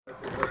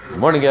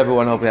Morning,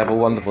 everyone. Hope you have a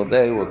wonderful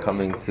day. We're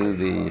coming to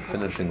the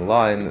finishing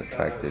line,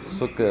 tractate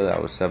Sukkah,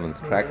 our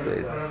 7th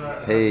tractate,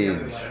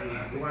 page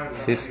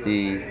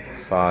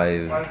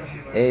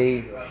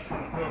 55a.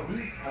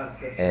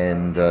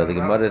 And the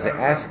Gemara is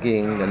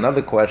asking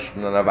another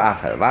question on Rav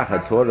Acha. Rav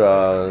Acha taught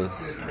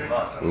us,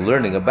 we're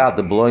learning about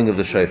the blowing of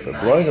the shofar.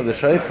 Blowing of the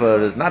shofar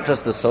is not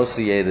just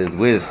associated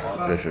with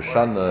Rosh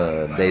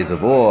Hashanah, days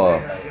of awe.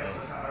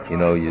 You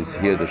know, you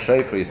hear the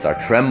shofar, you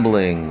start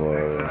trembling,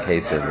 or in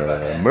case of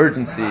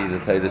emergency, the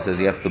Torah says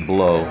you have to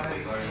blow.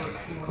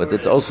 But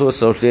it's also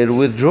associated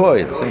with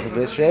joy. The simple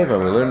Beis Sheva.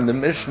 We learned in the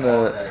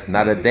Mishnah,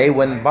 not a day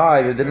went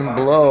by, we didn't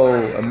blow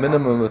a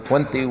minimum of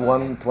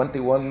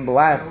 21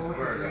 blast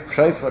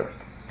shofar.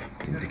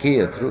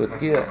 Through a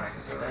tekiah,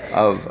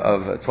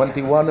 of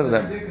 21 of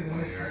them.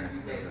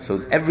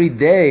 So every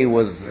day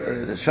was,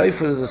 the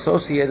shofar is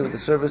associated with the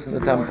service in the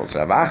temple.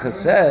 So Rav Acha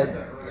said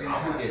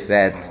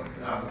that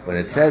when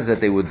it says that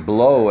they would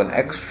blow an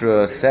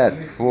extra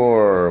set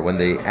for when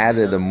they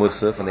added a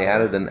musaf and they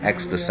added an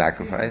extra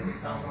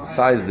sacrifice,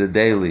 besides the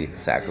daily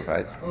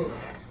sacrifice,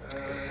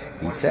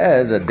 he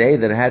says a day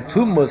that had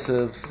 2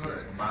 musafs,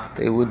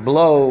 they would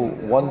blow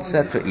 1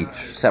 set for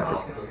each,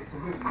 separately.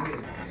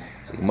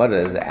 So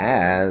Gemara is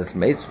as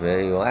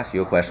Meitzvah, will ask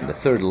you a question. The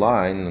third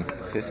line,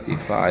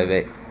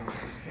 55a.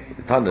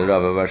 Tana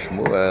Rav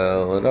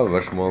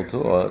Shmuel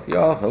taught,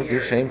 Yochel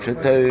Kishem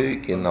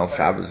Shetoik in Al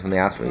Shabbos from the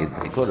Asma. He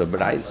taught a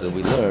Braisa.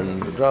 We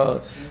learned,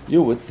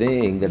 you would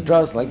think that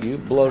just like you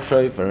blow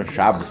shofar on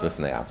Shabbos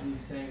b'fnei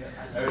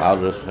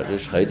Atzma.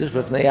 Rish Chodesh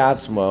b'fnei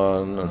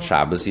Atzma, on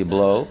Shabbos you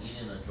blow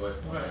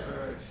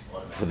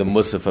for the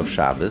musaf of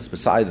Shabbos,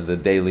 besides the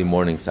daily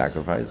morning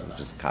sacrifice,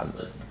 which is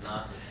Kandas.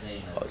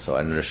 So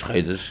on Rish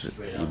Chodesh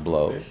you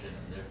blow.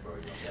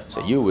 So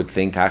you would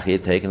think, you're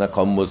taking a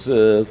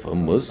musaf,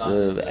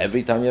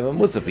 every time you have a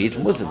musaf, each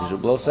musaf you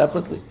should blow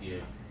separately.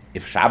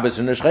 If Shabbos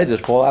and Rosh Chodesh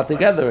fall out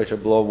together, I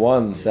should blow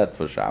 1 set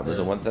for Shabbos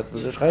and 1 set for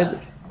Rosh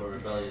Chodesh.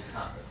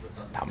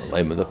 So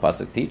Tamalei, the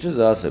pasuk teaches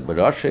us,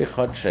 "B'roshei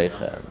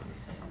chodshechem."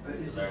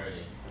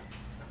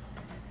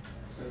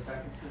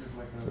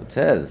 It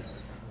says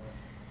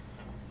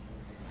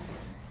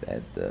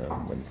that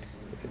when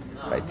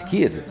by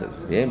Tekiyas it says,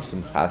 "V'yem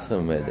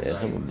simchasem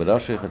me'edechem,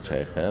 b'roshei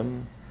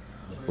chodshechem."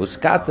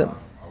 Uskatem.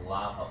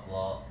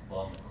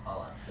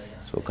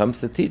 So it comes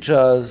to teach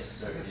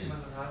us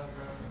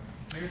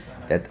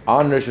that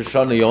on Rosh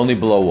Hashanah you only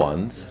blow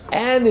once,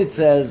 and it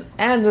says,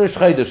 and Rosh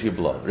Chodesh you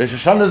blow. Rosh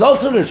Hashanah is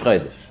also Rosh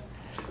Chodesh.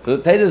 So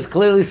the Torah is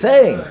clearly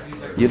saying,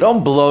 you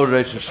don't blow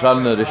Rosh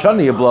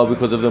Hashanah you blow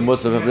because of the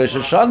musaf of Rosh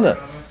Hashanah.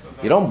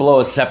 You don't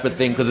blow a separate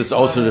thing because it's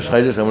also Rosh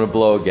Chodesh, I'm going to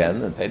blow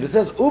again. And the Torah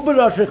says,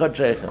 U'b'roshei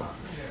chodshechem.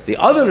 The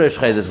other Rosh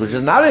Chodesh, which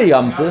is not a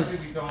Yom Tov,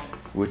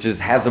 which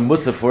has a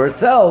musaf for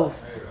itself,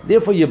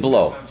 therefore you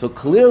blow. So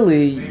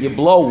clearly you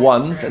blow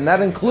once, and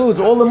that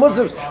includes all the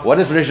musafs. What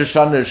if Rosh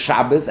Hashanah is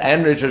Shabbos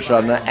and Rosh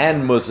Hashanah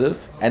and musaf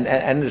and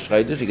Rosh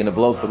Chodesh? You're going to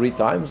blow 3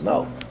 times?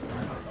 No.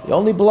 You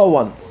only blow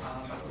once.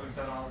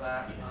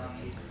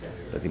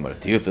 But the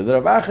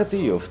Rav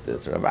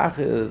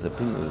Acha's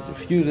opinion is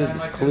refuted.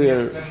 It's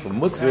clear for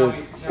musaf,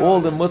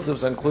 all the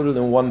musafs are included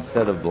in 1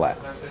 set of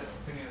blast.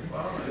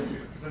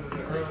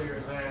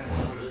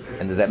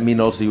 And does that mean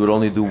also you would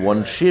only do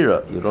 1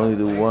 shira? You would only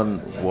do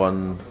one, or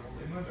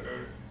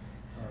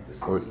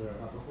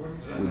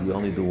would you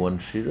only do 1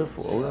 shira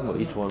for all of them, or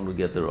each one would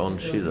get their own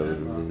shira?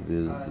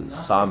 The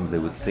psalms they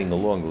would sing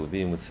along, the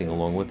Levim would sing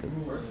along with it.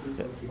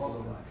 Okay.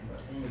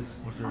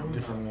 Was there a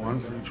different one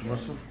for each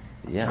musaf?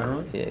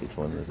 Yeah, each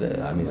one is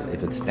there. I mean,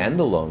 if it's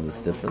standalone, it's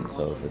different.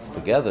 So if it's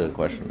together, the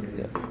question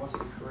is,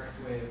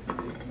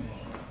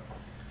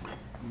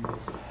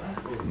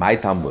 My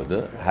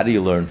Talmud, how do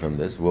you learn from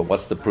this? Well,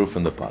 what's the proof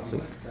from the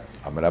pasuk?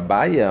 Amar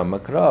Abaya,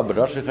 Makra,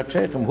 B'roshei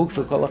chodshechem,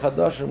 Hukshu kol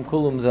hachadashim,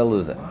 kulum zeh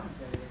lezeh.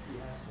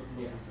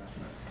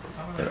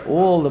 And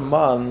all the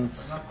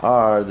months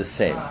are the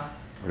same.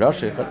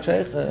 B'roshei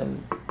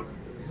chodshechem,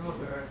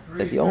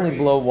 that you only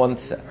blow 1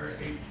 set.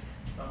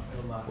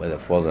 Whether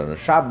it falls on a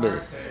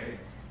Shabbos,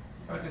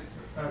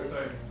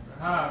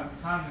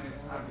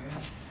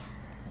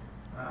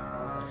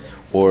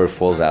 or it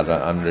falls out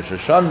on Rosh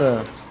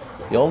Hashanah,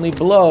 you only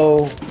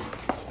blow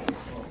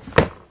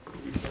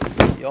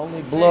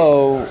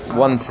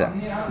 1 set.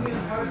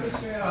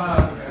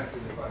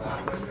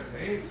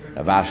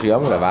 Rav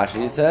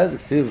Ashi says,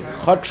 "Ksiv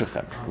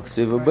chodshechem,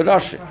 ksiv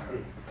b'roshei."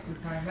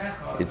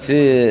 It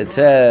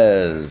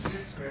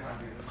says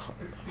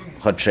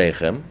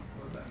chodshechem,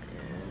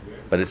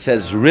 but it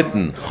says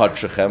written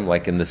chodshechem,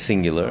 like in the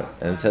singular,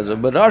 and it says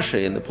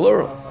b'roshei in the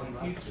plural.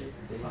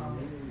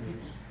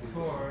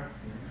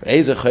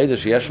 Which Rosh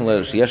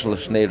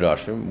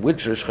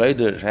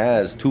Chodesh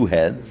has 2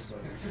 heads?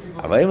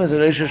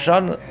 Rosh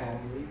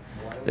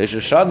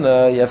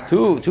Hashanah, you have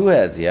two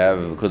heads. You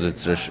have, because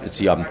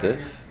it's Yom Tov,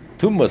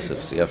 2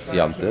 musafs. You have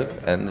Yom Tov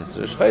and it's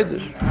Rosh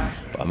Chodesh.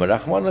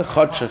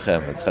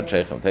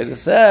 It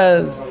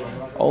says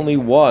only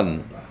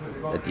 1.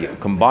 That you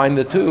combine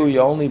the 2, you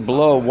only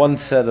blow 1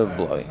 set of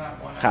blowing.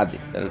 Chadi,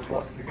 that it's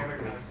 1.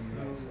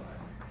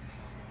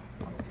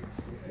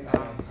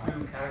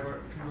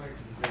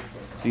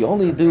 So you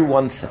only do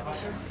one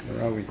set.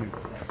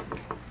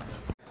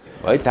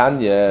 Right,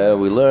 Tanya,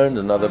 we learned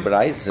another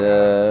Brais.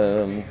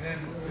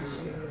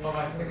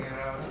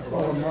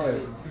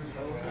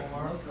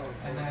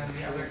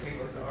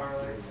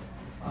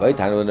 Right,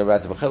 Tanya, we never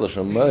asked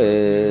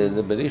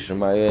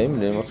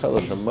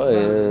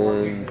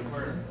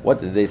what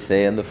did they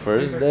say on the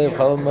first day of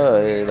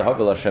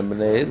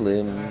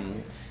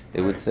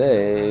They would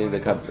say the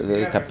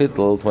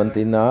capital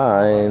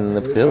 29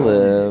 of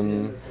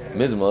Tehillim.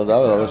 The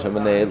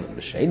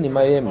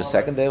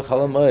second day of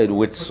Chalamoid,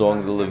 which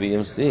song the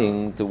Levium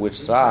sing, to which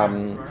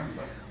psalm?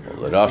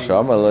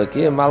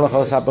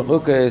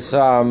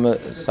 Psalm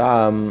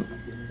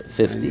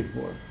 50.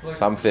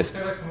 Psalm 50.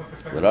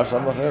 And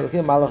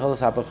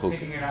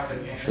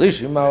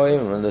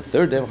the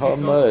third day of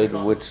Chalamoid,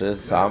 which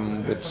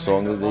song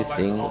do they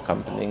sing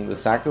accompanying the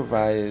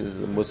sacrifice,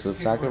 the Musaf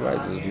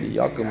sacrifices?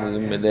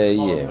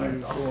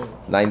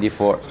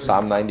 94.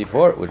 Psalm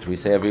 94, which we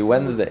say every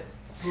Wednesday.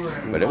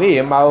 But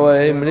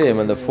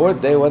on the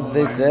fourth day, what did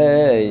they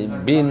say?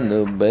 They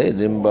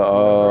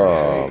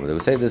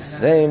would say the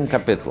same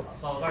capital.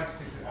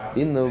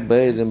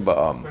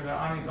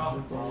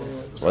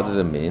 What does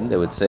it mean? They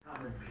would say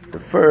the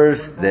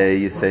first day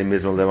you say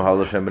Mizmal Dem Hal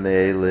Hashem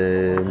B'nei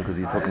Elim because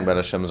you're talking about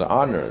Hashem's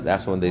honor.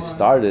 That's when they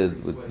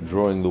started with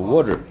drawing the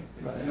water.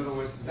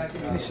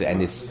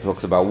 And he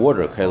talks about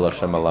water.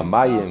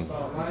 The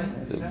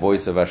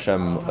voice of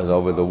Hashem is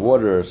over the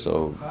water.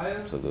 So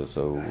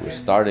we're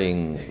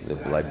starting the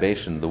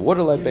libation, the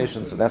water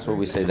libation. So that's what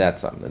we say that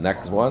song. The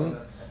next one,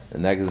 the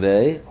next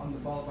day,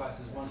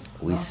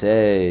 we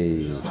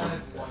say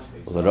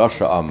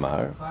L'Rosha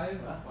Amar,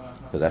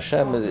 because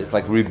Hashem it's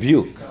like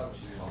rebuke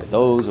for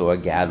those who are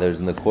gathered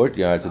in the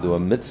courtyard to do a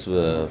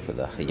mitzvah for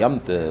the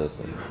Chayamte,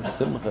 for the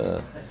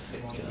Simcha.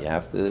 So you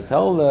have to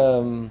tell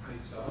them,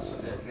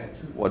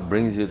 what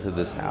brings you to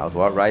this house?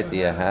 What right do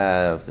you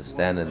have to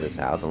stand in this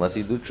house unless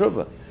you do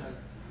tshuva?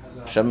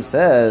 Hashem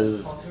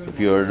says, if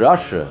you're a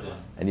Rasha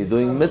and you're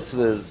doing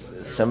mitzvahs,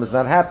 Hashem is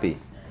not happy.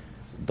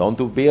 Don't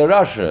be a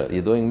Rasha.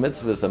 You're doing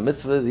mitzvahs. A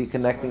mitzvah is you're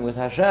connecting with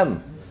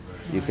Hashem.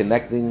 You're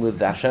connecting with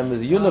Hashem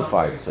is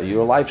unified. So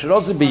your life should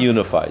also be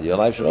unified. Your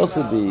life should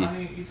also be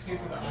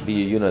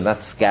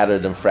not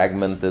scattered and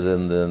fragmented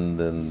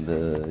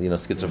and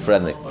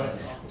schizophrenic.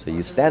 So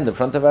you stand in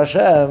front of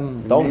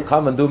Hashem, don't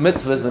come and do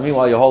mitzvahs, and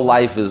meanwhile your whole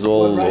life is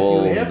all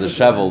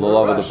disheveled all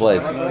over the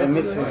place. The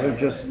mitzvahs are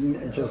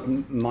just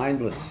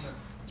mindless.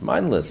 It's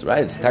mindless,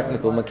 right? It's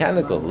technical,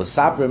 mechanical.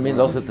 L'sapper means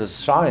also to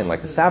shine,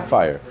 like a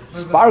sapphire,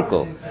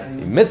 sparkle.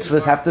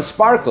 Mitzvahs have to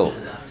sparkle.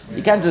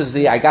 You can't just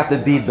say, I got the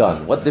deed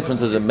done. What difference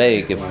does it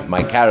make if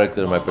my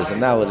character, my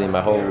personality, my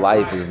whole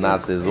life is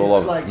all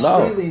over?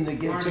 No.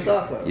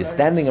 You're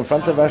standing in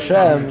front of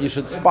Hashem, you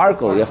should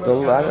sparkle. You have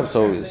to.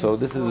 So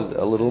this is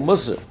a little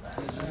musar.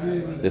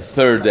 The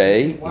third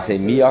day, you say,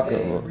 Mi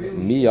yakum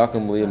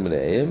liyim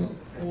re'im.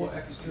 Who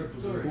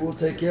will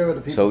take care of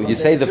the people? So you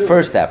say the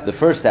first half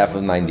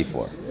of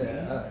 94.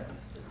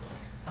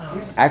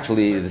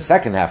 Actually, the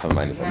second half of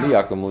 94. Mi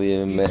yakum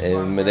liyim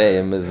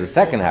re'im is the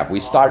second half. We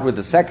start with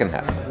the second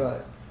half.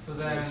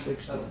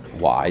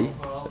 Why?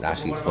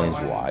 Rashi explains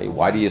why.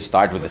 Why do you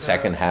start with the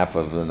second half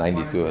of the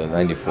 92 and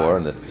 94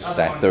 and the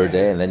third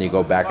day, and then you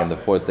go back on the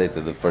fourth day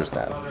to the first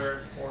half?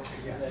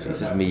 So he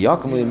says, Mi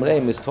yakum liyim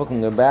re'im is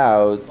talking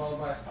about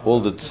all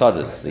the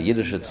tzaddis, the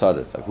Yiddish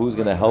tzaddis. Like, who's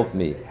going to help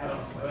me?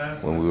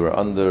 When we were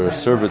under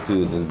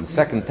servitude in the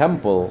second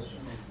temple,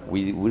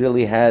 we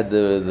really had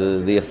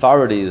the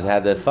authorities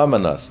had their thumb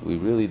on us. We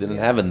really didn't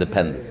have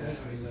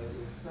independence.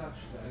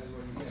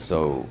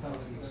 So,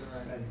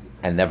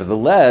 and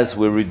nevertheless,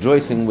 we're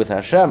rejoicing with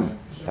Hashem.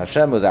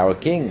 Hashem was our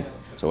king.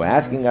 So we're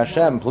asking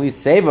Hashem, please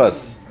save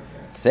us.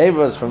 Save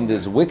us from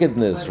this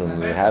wickedness,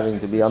 from having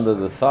to be under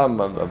the thumb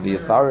of the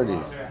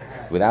authorities.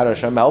 Without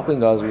Hashem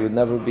helping us, we would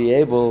never be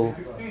able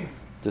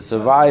to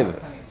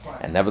survive.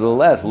 And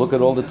nevertheless, look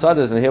at all the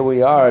tzaddas, and here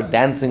we are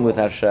dancing with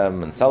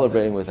Hashem and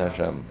celebrating with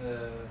Hashem.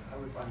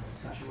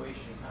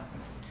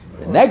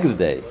 The next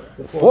day,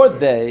 the fourth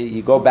day,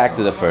 you go back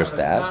to the first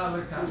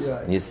half,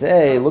 and you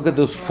say, look at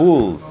those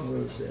fools.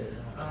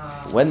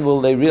 When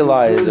will they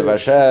realize if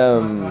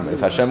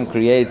Hashem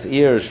creates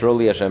ears,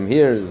 surely Hashem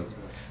hears?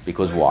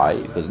 Because why?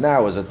 Because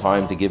now is a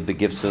time to give the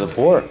gifts to the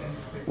poor.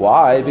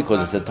 Why? Because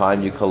it's a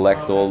time you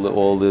collect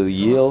all the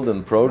yield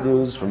and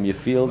produce from your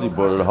fields, you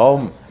brought it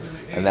home.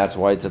 And that's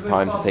why it's a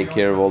time to take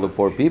care of all the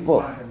poor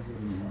people.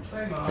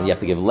 And you have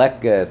to give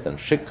leket and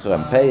shikha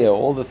and peya,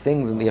 all the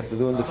things that you have to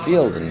do in the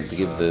field, and to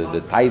give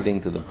the tithing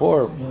to the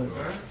poor.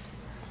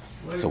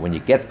 So when you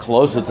get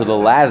closer to the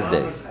last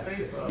days,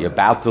 you're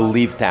about to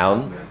leave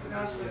town.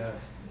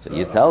 So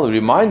you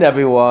remind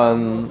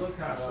everyone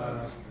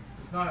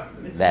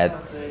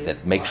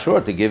that make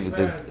sure to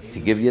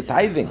give your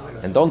tithing,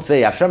 and don't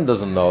say Hashem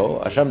doesn't know,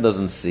 Hashem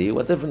doesn't see.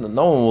 What difference?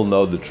 No one will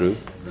know the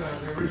truth.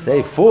 So you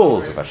say,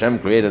 fools! If Hashem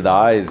created the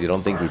eyes, you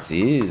don't think He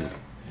sees?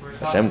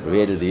 Hashem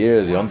created the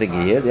ears. You don't think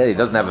he hears? Yeah, he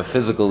doesn't have a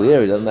physical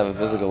ear. He doesn't have a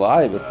physical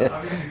eye. But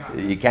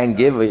you can't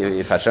give.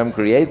 If Hashem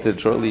creates it,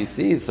 surely he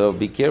sees. So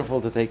be careful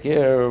to take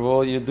care of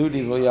all your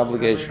duties, all your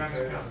obligations.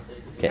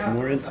 Okay.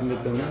 More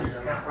intimate than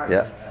that.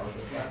 Yeah.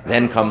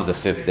 Then comes the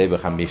fifth day.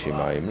 What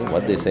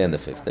do they say on the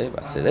fifth day?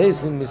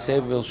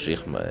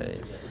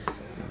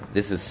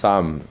 This is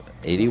Psalm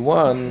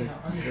 81.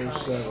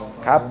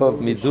 Kapov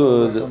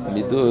midud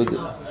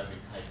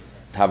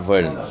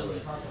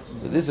taverna.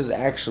 So this is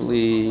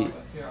actually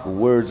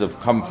words of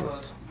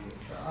comfort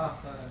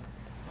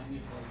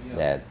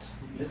that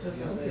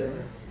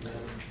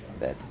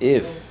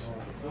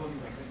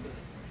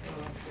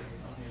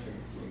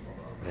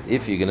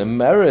if you're going to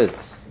merit,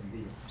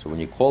 so when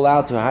you call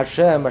out to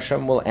Hashem,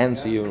 Hashem will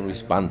answer you and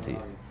respond to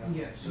you.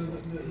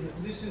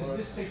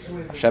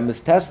 Hashem is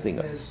testing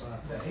us,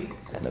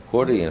 and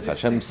according, if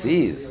Hashem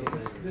sees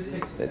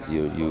that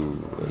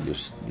you're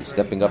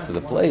stepping up to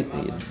the plate,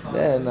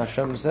 then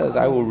Hashem says,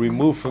 "I will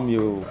remove from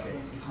you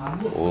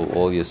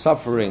all your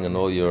suffering and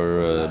all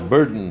your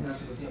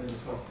burdens."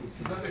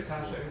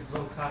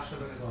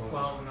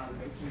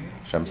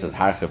 Hashem says,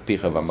 "Harchev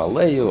picha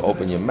v'maleyu,"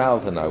 open your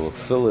mouth and I will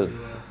fill it.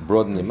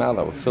 Broaden your mouth,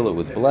 I will fill it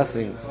with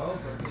blessings,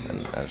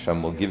 and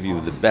Hashem will give you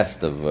the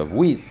best of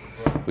wheat,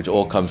 which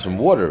all comes from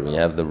water. When you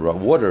have the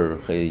water,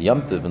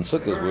 Yom Tov and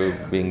Sukkah, we're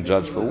being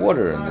judged for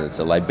water, and it's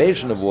a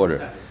libation of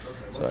water.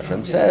 So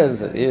Hashem says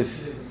that if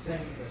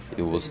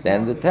you will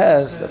stand the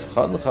test of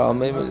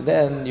Chanukah,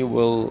 then you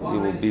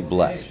will be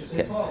blessed.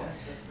 Okay.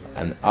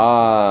 And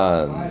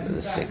on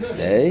the sixth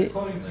day,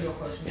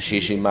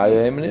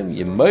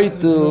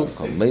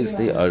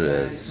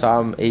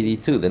 Psalm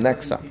 82, the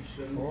next psalm.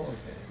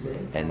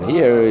 And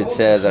here it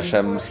says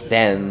Hashem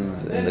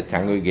stands in the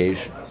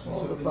congregation.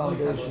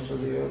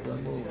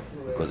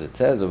 Because it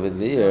says over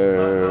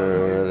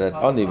there that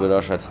Ani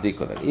B'Rosh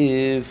HaTzedikah, that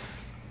if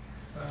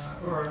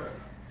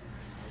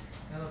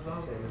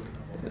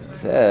it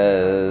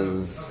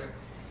says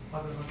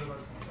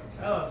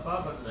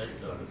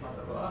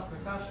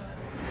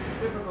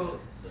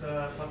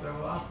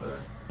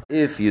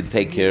if you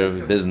take care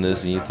of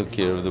business and you took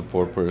care of the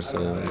poor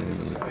person,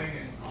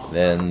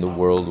 then the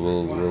world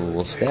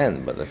will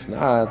stand. But if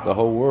not, the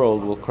whole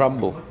world will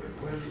crumble.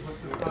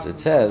 As it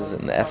says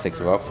in the Ethics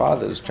of Our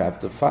Fathers,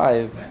 chapter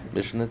 5,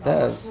 Mishnah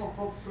Tez,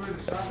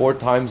 that 4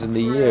 times in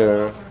the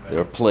year there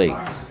are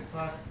plagues.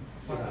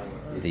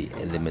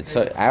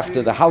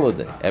 After the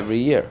holiday, every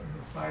year,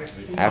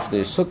 after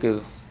the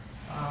Sukkah,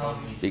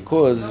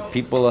 because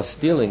people are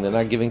stealing, they're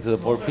not giving to the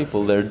poor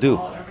people their due.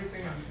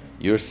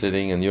 You're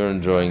sitting and you're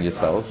enjoying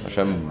yourself.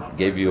 Hashem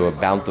gave you a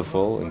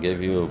bountiful and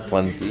gave you a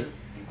plenty.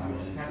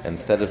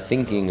 Instead of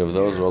thinking of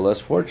those who are less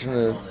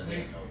fortunate,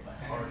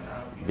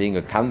 being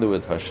a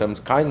conduit for Hashem's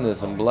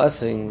kindness and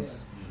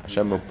blessings,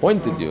 Hashem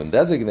appointed you and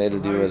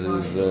designated you as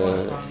his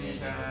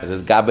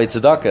Gabei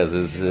Tzedakah,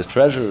 as his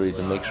treasury,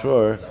 to make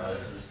sure.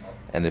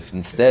 And if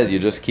instead you're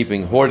just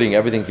hoarding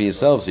everything for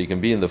yourself so you can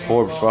be in the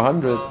Forbes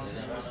 400,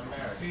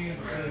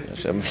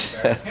 Hashem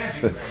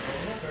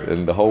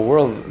then the whole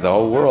world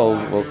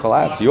will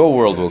collapse. Your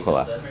world will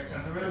collapse.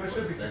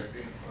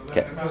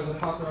 Okay.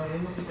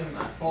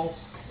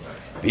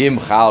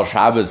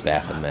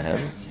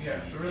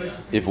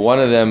 If one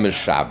of them is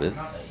Shabbos,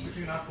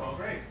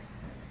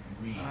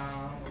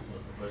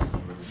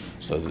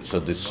 so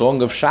the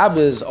song of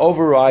Shabbos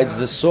overrides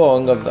the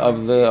song of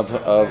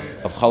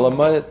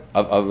Chalamayit,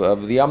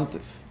 of the Yom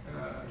Tov.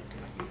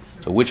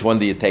 So which one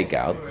do you take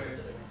out?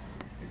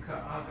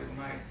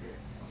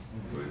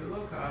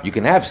 You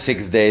can have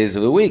 6 days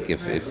of the week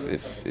if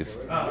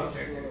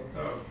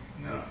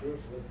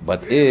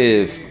but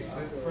if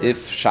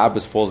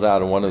Shabbos falls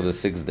out on one of the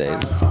 6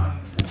 days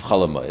of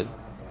Chalamayit,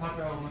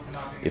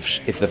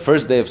 if the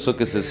first day of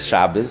Sukkot is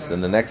Shabbos, then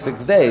the next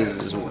 6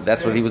 days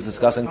that's what he was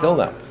discussing till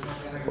now.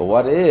 But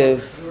what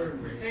if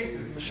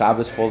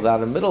Shabbos falls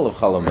out in the middle of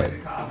Chalamayit?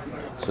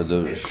 So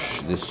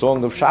the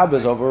song of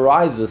Shabbos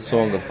overrides the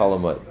song of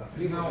Chalamayit.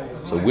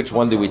 So which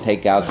one do we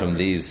take out from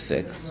these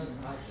 6?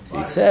 So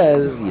he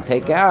says you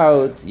take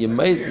out you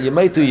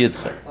might do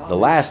Yidcha. The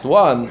last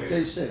one,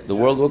 the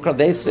world will come.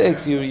 Day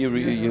 6, you're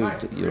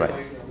right.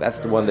 That's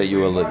the one that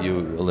you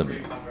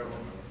eliminate.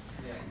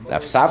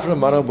 Rav Safra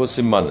Manach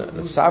Busimana.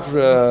 Rav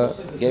Safra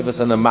gave us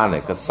a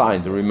mnemonic, a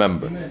sign to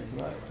remember.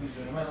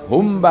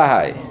 Hum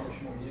Bahai.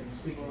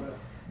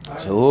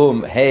 So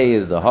Hum Hey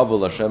is the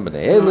Havel Hashem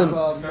B'nei Elim.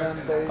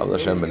 Havel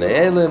Hashem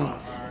B'nei Elim.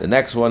 The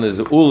next one is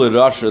Ul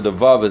Rasha. The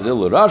Vav is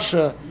Il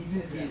Rasha.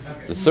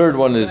 The third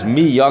one is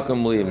Mi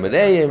Yakum Li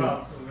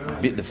Mereim.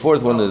 The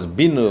fourth one is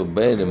Binu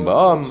Beinim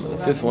Ba'am. The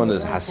fifth one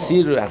is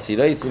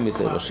Hasiraisim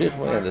Yisei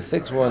Vashikma. And the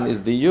sixth one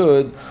is the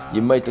Yud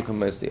Yimaitu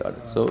Kames the other.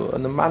 So a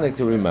mnemonic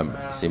to remember.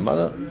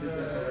 Simanach.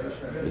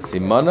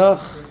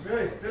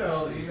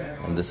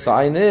 And the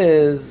sign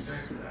is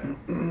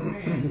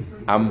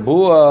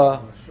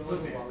Ambua.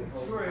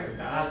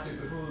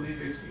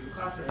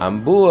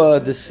 Ambua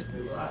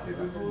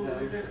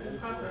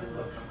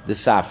the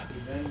Safri.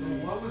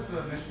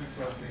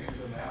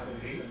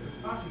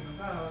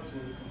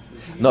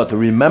 No, to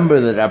remember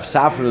that Rav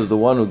Safra is the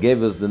one who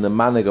gave us the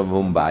nemanik of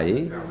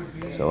Humbai.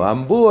 So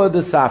Ambua the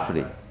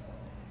Safri.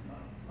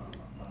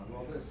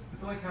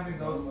 It's like having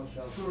those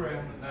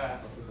surim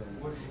that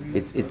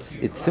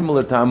It's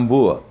similar to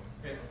Ambua.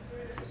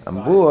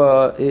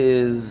 Ambua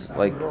is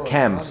like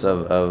camps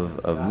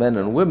of men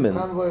and women.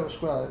 Convoy of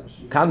scribes.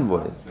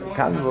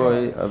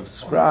 Convoy of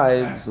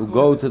scribes who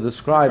go to the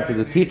scribe, to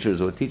the teachers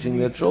who are teaching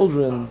their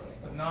children.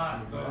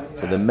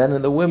 So the men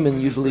and the women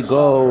usually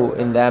go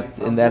in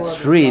that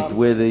street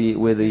where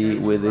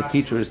the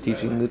teacher is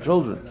teaching the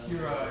children,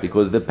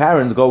 because the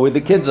parents go where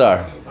the kids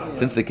are.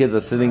 Since the kids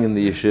are sitting in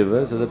the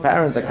yeshiva, so the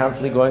parents are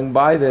constantly going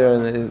by there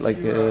and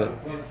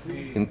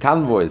in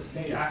convoys.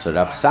 So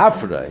Rav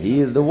Safra, he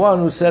is the one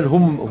who said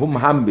hum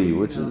hambi,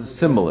 which is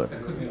similar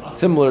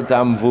to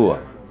Amvua.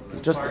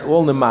 It's just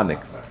all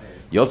mnemonics.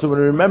 You also want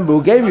to remember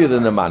who gave you the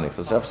mnemonics.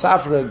 So Rav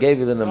Safra gave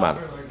you the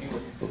mnemonics.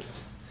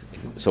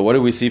 So what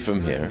do we see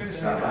from here?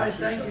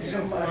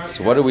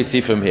 So what do we see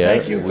from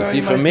here?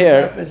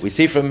 We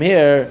see from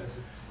here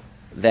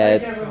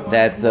that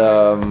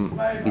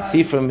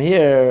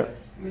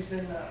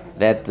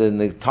in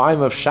the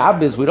time of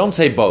Shabbos we don't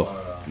say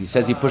both. He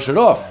says you push it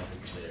off.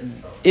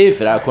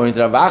 If according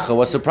to Rav Acha,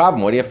 what's the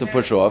problem? What do you have to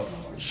push off?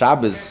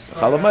 Shabbos,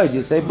 Chalamayid,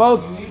 you say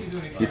both.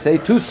 You say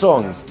two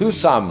songs, two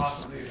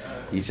psalms.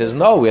 He says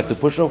no, we have to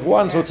push off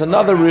one, so it's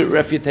another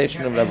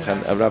refutation of Rav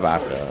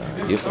Acha.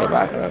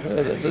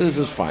 So this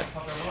is fine.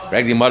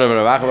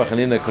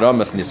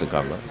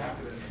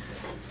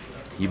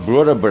 He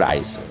brought a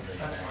braisa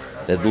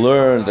that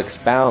learns,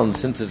 expounds,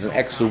 since it's an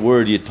extra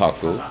word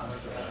yitaku,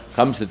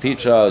 comes to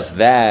teach us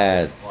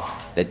that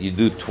you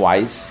do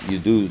twice,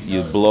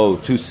 you blow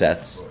two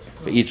sets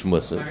for each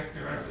musaf.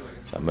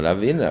 So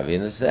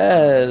Ravina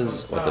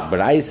says what the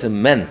braisa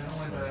meant,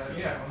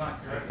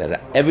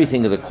 that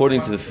everything is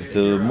according to the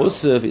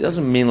Musaf. It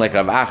doesn't mean like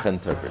Rav Acha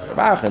interpreted.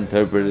 Rav Acha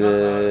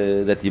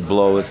interpreted that you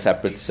blow a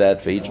separate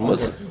set for each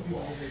Musaf.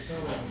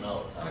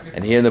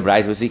 And here in the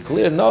Braisa we see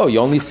clear, no, you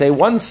only say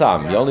one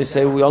psalm. We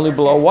only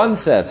blow one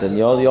set, and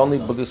you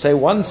only say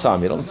one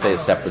psalm. You don't say a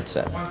separate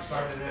set.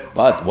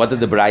 But what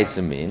did the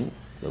Braisa mean?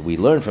 We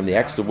learn from the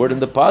extra word in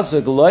the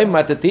pasuk,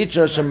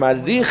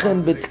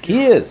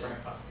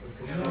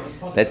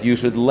 that you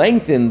should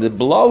lengthen the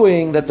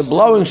blowing, that the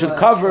blowing should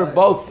cover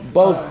both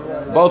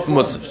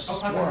musafs.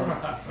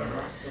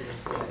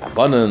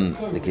 Abanan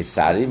the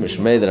Kisari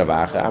Mishmei Rav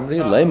Acha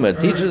Amri Leimer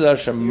teaches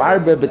us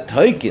shemarbe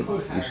betoikin.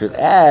 You should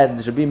add.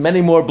 There should be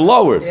many more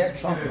blowers.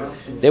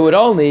 They would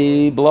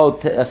only blow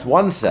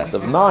one set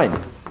of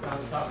 9,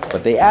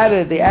 but they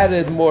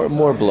added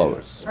more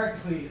blowers.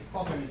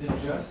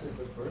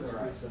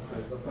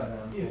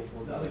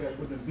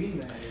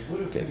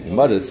 Okay,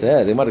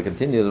 the Gemara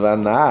continues,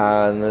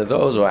 and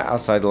those who are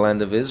outside the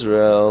land of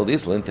Israel,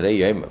 this land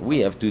today, we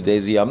have 2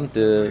 days Yom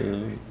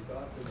Tov.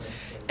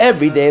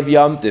 Every day of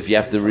Yom Tov, you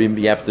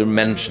have to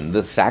mention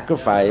the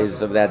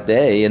sacrifice of that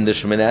day in the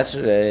Shemoneh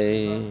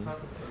Esrei.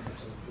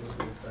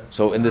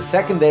 So in the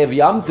second day of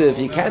Yom Tov,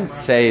 you can't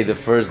say the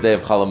first day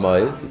of Chol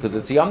Hamoed, because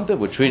it's Yom Tov.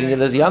 We're treating it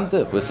as Yom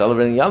Tov. We're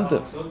celebrating Yom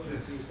Tov.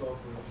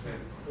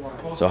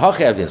 So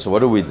what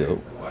do we do?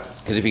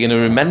 Because if you're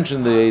going to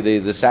mention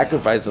the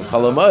sacrifice of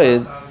Chol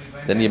Hamoed,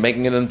 then you're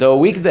making it into a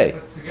weekday.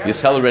 You're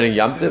celebrating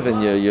Yom Tov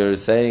and you're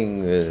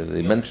saying,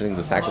 you're mentioning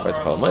the sacrifice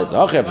of Chol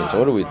Hamoed. So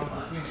what do we do?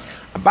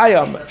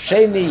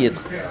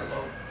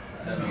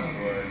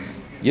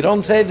 You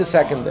don't say the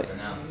second day.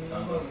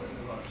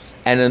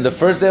 And in the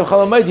first day of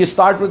Chol Hamoed, you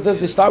start with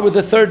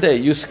the third day.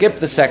 You skip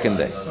the second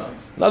day.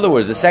 In other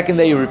words, the second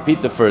day you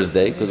repeat the first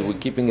day, because we're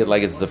keeping it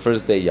like it's the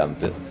first day Yom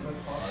Tov.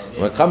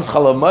 When it comes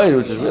Chol Hamoed,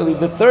 which is really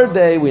the third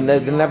day, we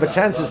didn't have a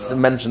chance to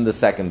mention the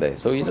second day.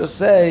 So you just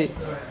say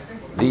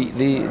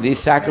the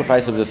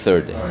sacrifice of the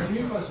third day.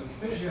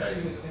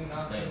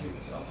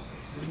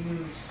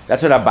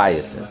 That's what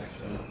Abaye says.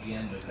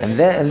 And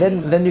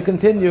then you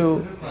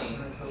continue.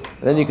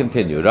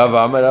 Rav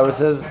Amar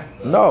says,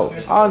 no,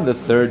 on the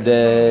third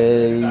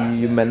day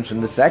you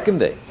mention the second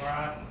day.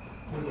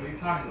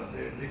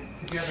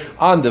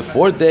 On the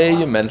fourth day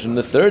you mention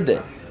the third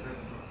day.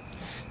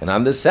 And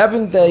on the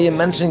seventh day you're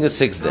mentioning the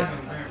sixth day.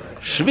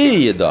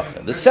 Shvi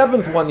Yedach. The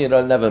seventh one you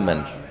don't never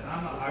mention.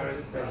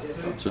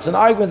 So it's an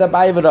argument that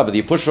by Rabbi,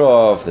 you push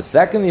off the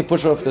second, you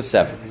push off the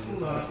seventh.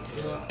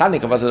 Tani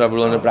Kavaz Rabbi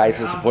Lona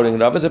Bryce is supporting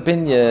Rabbi's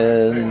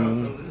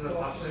opinion.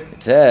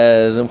 It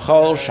says,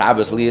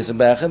 Shabbos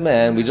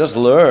man, we just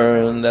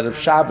learned that if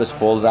Shabbos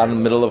falls out in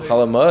the middle of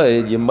Chol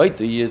Hamoed,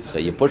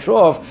 you push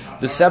off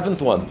the seventh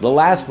one, the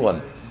last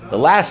one, the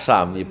last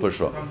psalm you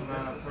push off.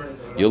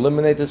 You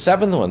eliminate the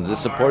seventh one.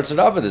 This supports it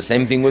over. The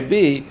same thing would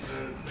be,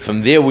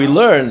 from there we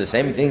learn the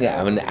same thing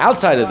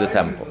outside of the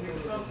temple.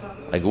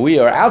 Like we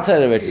are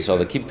outside of Eretz Yisrael,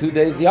 they keep 2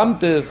 days Yom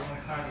Tov.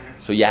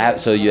 So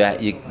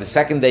the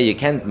second day you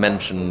can't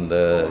mention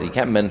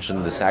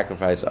the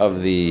sacrifice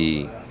of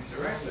the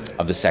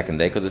second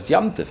day because it's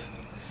Yom Tov.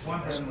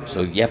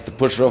 So you have to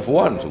push off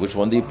one. So which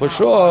one do you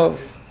push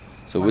off?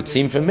 So it would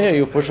seem from here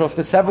you push off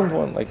the seventh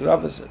one, like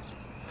Rava says.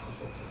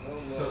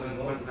 So then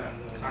what is that?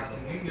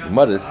 The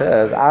mother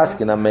says,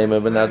 asking a meimer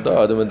ben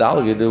ado, the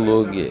medalge de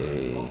lugi.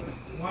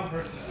 One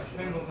person, a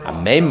single A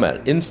person.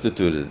 meimer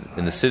instituted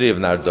in the city of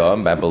Nardo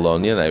in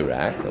Babylonia in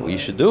Iraq. That what you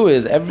should do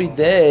is every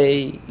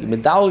day you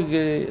medalge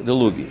the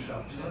lugi.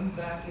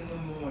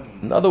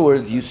 In other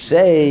words, you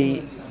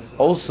say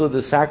also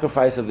the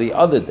sacrifice of the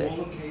other day.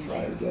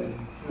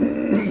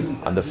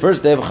 On the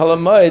first day of Chol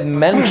Hamoed,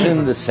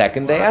 mention the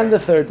second day and the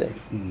third day.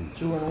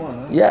 2 and 1,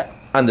 huh? Yeah.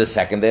 On the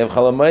second day of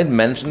Chol Hamoed,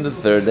 mention the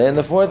third day and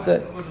the fourth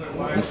day.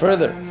 And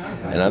further.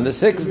 And on the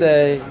sixth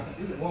day,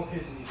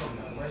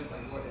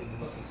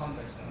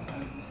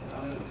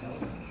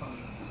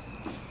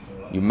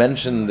 you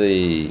mention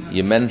the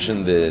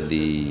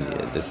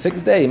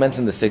sixth day, you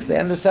mention the sixth day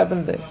and the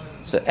seventh day.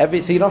 So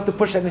you don't have to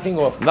push anything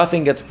off.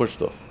 Nothing gets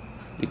pushed off.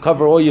 You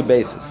cover all your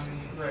bases.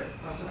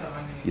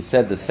 You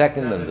said the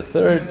second and the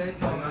third,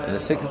 and the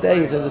sixth day,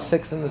 you said the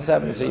sixth and the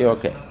seventh, so you're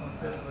okay.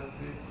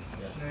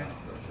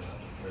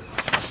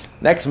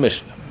 Next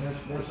mission.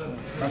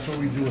 That's what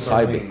we do with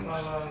our Saibing. lane.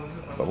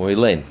 But when we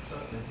learn.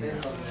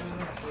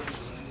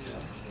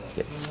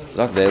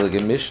 Sagt der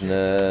Heilige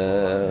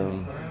Mishnah.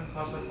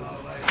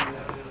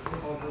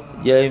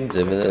 Yom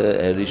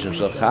Rishon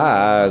Shel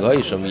Chag,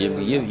 Hoysham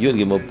Yud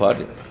Gimel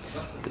Party.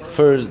 The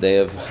first day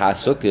of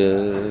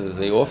Sukkah,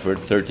 they offered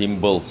 13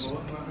 bulls.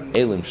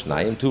 Elim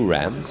Shnayim, 2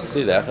 rams,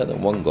 Sirechad,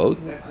 and 1 goat,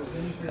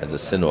 as a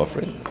sin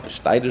offering.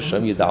 Shteider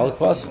Shem Yudal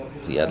Kwas.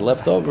 So he had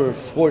left over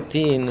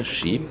 14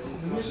 sheep.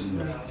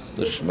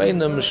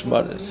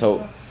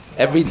 So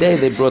every day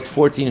they brought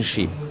 14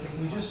 sheep.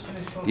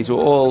 These were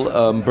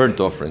all burnt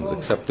offerings,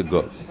 except the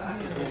goat.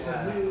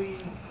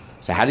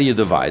 So how do you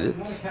divide it?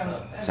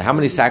 So how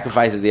many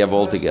sacrifices do you have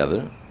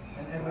altogether?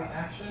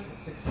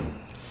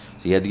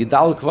 So you had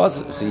Yudal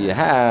Kwas. So you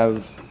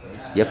have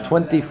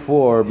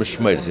 24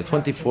 mishmeres, you have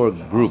 24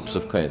 groups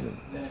of kohanim,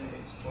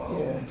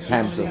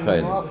 camps of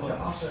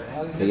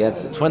kohanim. So you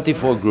had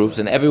 24 groups,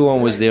 and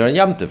everyone was there on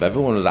Yom Tov.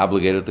 Everyone was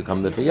obligated to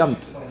come there for Yom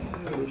Tov.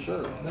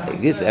 Like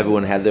this,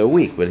 everyone had their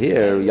week, but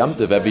here, Yom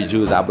Tov, every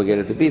Jew is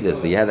obligated to be there.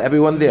 So you had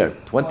everyone there,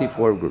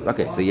 24 groups.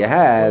 Okay, so you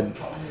had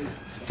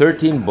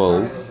 13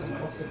 bulls,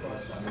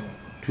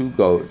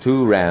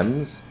 2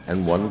 rams,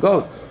 and 1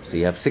 goat. So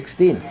you have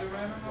 16.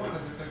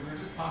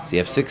 So you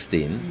have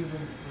 16.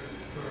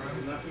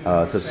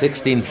 So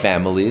 16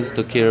 families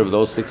took care of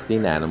those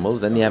 16 animals.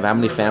 Then you have how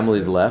many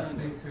families left?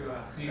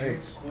 8.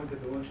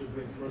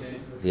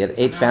 So you had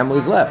 8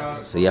 families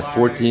left. So you have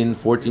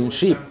 14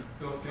 sheep.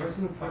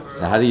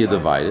 So how do you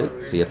divide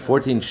it? So you had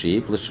 14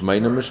 sheep,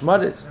 l'shmeina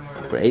mishmaris,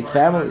 for 8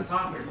 families.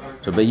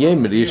 So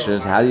b'yom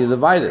rishon, how do you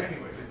divide it?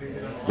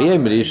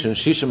 B'yom rishon,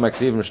 shisha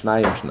makrivim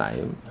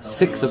shnayim.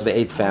 6 of the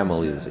 8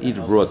 families each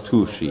brought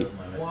 2 sheep.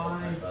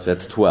 So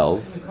that's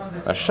 12.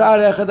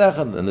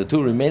 And the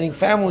 2 remaining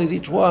families,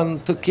 each one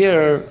took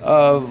care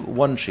of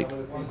 1 sheep.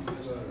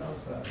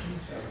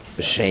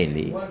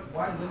 B'sheni,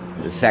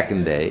 the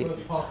second day,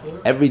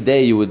 every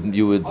day you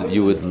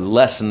would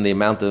lessen the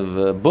amount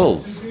of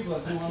bulls.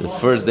 The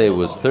first day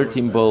was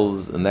 13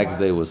 bulls, the next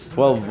day was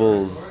 12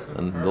 bulls,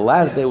 and the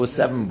last day was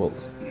 7 bulls.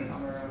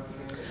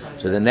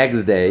 So the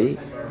next day,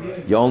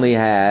 you only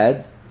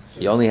had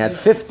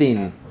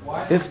 15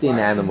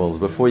 animals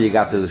before you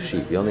got to the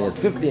sheep. You only had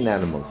 15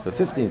 animals for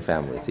 15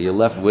 families. So you're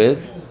left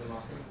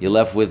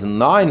with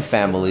 9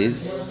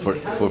 families for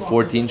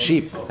 14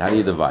 sheep. How do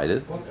you divide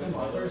it?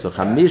 So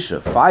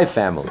chamisha, 5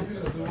 families.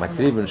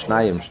 Makrivin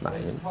shnayim.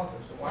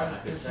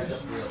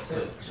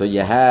 So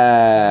you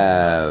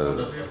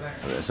have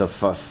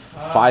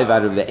 5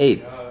 out of the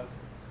 8.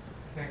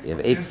 You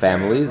have 8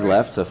 families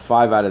left. So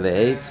 5 out of the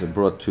 8. So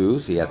brought 2.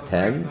 So you have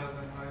 10.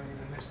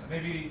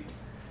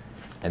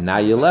 And now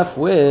you're left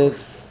with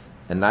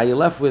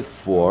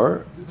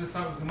 4.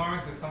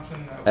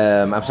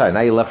 I'm sorry.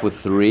 Now you're left with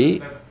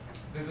 3.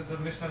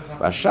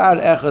 Bashar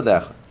echad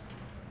echad.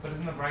 But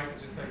isn't the Brisa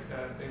just like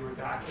they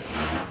redacted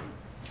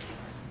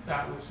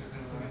that which is in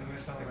the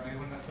Mishnah? Like we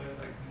wouldn't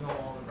necessarily know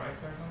all the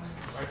Brisa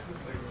or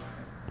something.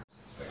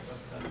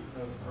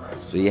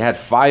 So you had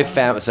 5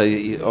 families. So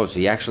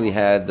you actually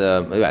had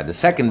the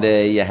second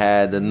day you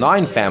had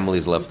 9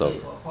 families left over.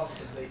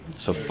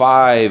 So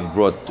 5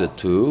 brought the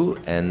 2,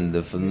 and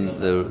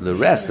the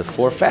rest, the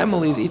 4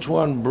 families, each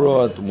one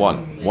brought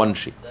one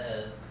sheep.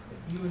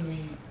 You and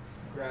me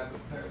grab a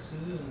pair of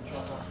scissors and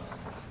chop off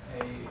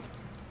a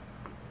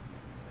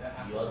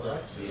apple,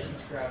 right? So you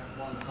each grab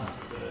one half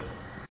of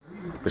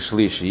the...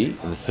 B'shlishi,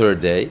 the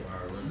third day.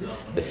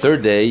 The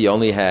third day you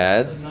only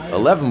had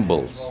 11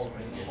 bulls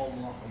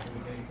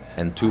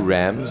and 2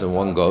 rams and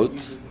 1 goat.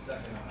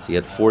 So you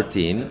had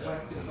 14.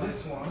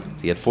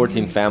 So you had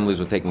 14 families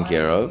were taken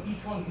care of,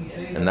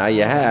 and now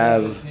you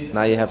have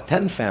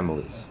 10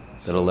 families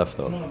that are left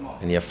over,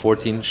 and you have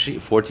 14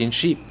 sheep. So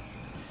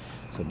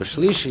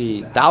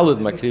b'shlishi daled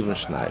makrivim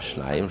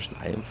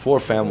shnayim. 4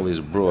 families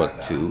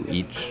brought 2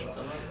 each,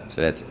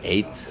 so that's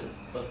 8.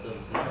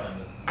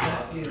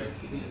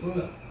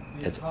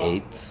 That's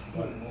 8.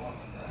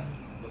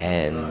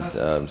 And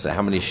so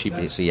how many sheep?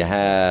 So you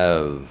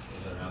have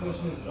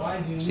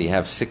So you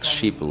have 6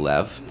 sheep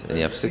left, and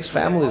you have 6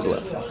 families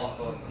left.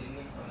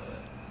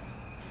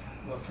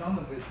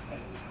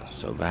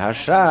 So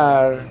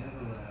v'hashar,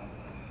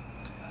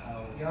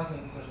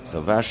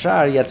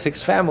 you had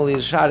 6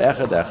 families. Shar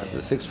echad echad.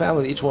 The 6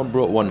 families, each one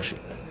brought 1 sheep.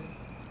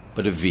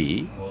 But a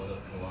V,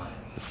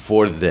 the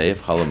 4th day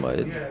of Chol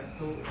Hamoed,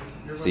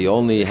 so you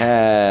only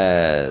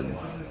had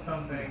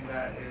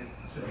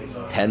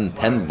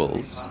 10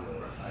 bulls.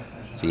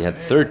 So you had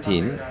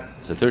 13.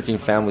 So 13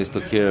 families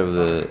took care of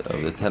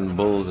the 10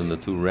 bulls and the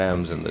 2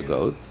 rams and the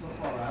goat.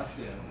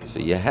 So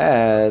you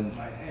had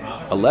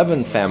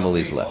 11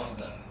 families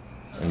left,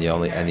 and you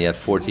had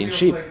 14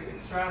 sheep.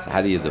 So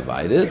how do you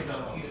divide it?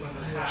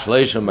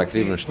 Shleishim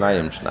makrivim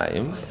shnayim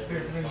shnayim.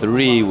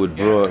 3 would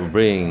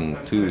bring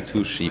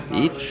two sheep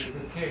each.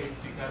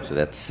 So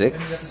that's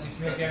 6.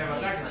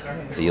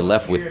 So you're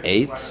left with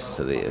 8.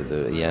 So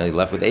you're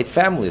left with 8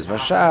 families.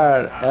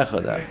 Mashar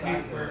echad.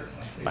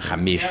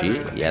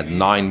 Chamishi, you had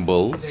 9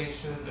 bulls.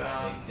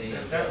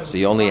 So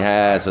you only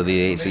had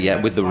you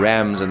had with the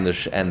rams and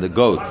the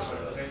goats.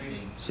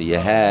 So you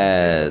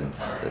had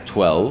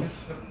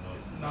 12.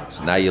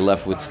 So now you're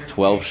left with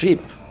 12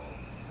 sheep.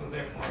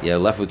 You're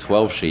left with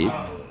 12 sheep,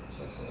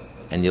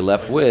 and you're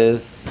left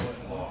with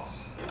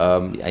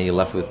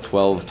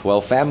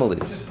 12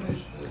 families.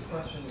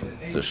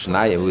 So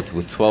Shnayim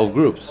with 12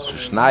 groups. So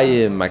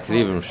Shnayim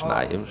makrivim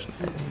Shnayim.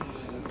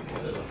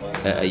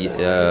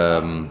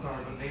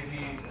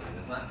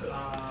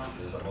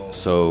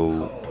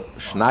 So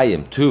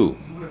Shnayim 2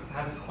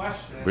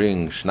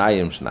 bring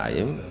Shnayim.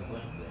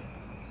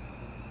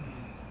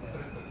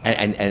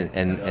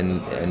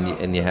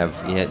 And you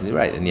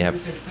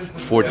have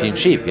 14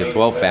 sheep. You have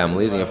 12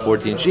 families and you have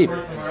 14 sheep.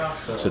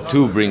 So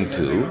 2 bring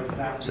 2,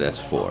 so that's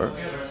 4.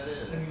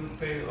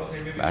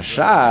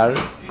 Bashar,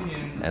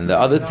 and the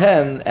other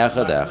 10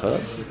 echad.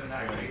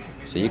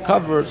 So you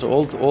cover. So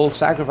all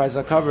sacrifices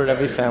are covered.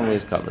 Every family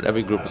is covered.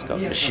 Every group is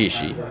covered.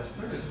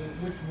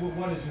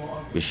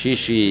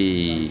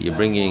 Bishishi, you're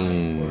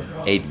bringing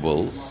 8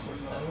 bulls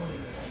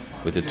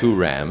with the 2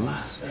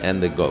 rams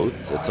and the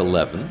goats. It's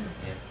 11.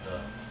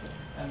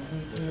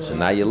 So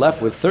now you're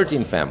left with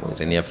 13 families,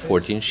 and you have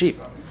 14 sheep.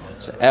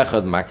 So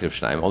echad makriv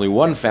shnayim. Only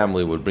 1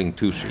 family would bring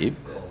 2 sheep.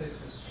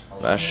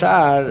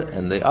 Vashar,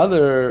 and the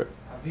others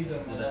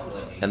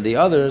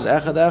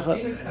echad echad.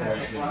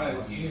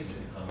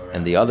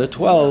 And the other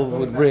 12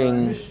 would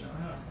bring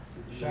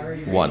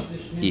 1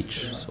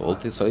 each. So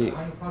the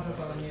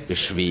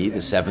Shvi, the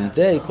 7th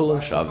day,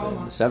 kulam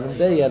shavim. The 7th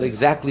day, you had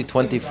exactly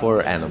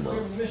 24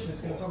 animals.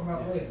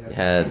 You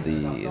had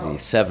the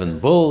 7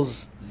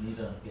 bulls,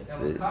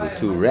 the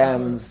 2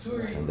 rams,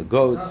 and the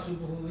goats.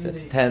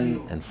 That's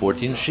 10, and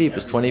 14 sheep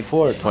is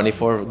 24.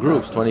 24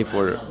 groups,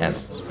 24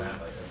 animals.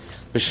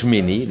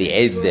 B'shmini, the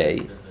 8th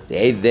day. The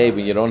 8th day,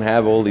 when you don't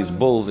have all these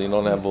bulls, and you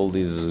don't have all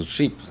these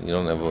sheep, and you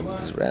don't have all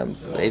these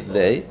rams. The 8th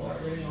day,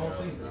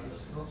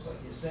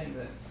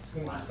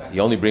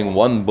 you only bring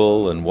 1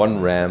 bull and 1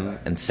 ram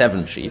and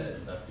 7 sheep.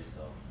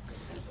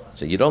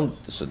 So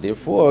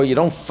therefore you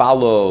don't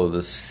follow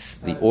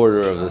the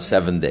order of the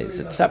 7 days.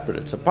 It's separate.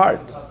 It's apart.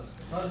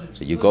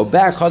 So you go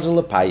back, Chazal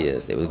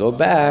Lepayas. They would go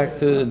back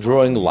to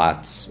drawing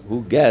lots.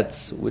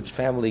 Which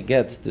family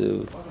gets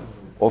to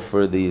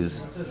offer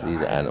these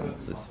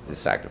animals, this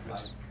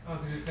sacrifice.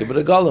 Give it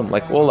a golem,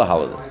 like all the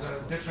holidays.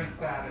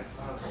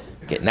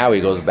 Okay, now he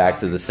goes back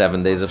to the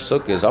 7 days of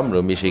Sukkah.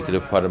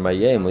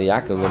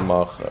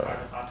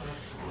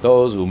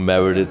 Those who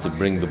merited to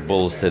bring the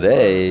bulls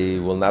today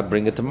will not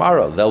bring it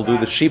tomorrow. They'll do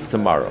the sheep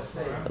tomorrow.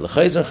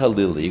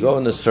 You go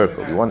in a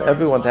circle. You want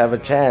everyone to have a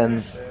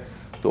chance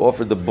to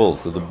offer the bull.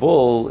 Because the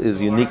bull is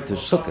unique to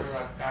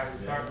Sukkot.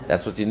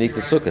 That's what's unique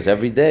to Sukkot.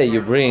 Every day you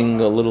bring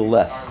a little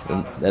less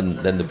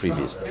than the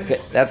previous day. Okay,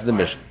 that's the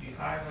mission.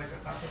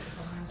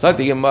 Let's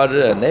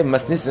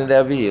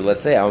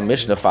say our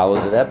Mishnah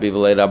follows the Rebbe,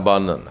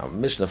 our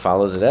Mishnah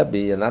follows the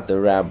Rebbe and not the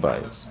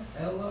rabbis.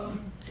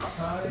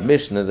 The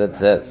Mishnah that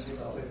says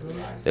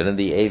that on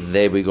the 8th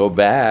day we go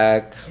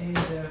back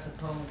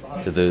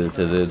to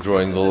the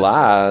drawing the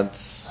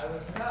lots.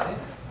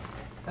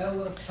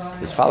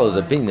 This follows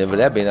the opinion of the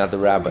Rebbe, not the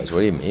rabbis.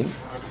 What do you mean?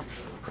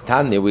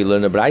 Tanya, we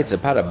learn a brayta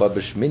para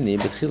b'shmini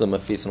b'tchila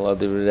mafis and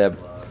the Rebbe.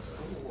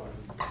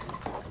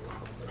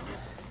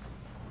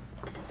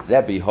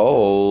 Rebbe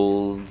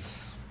holds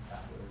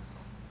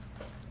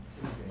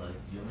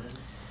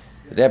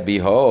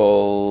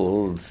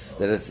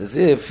that it's as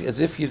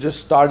if you just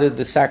started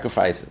the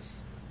sacrifices.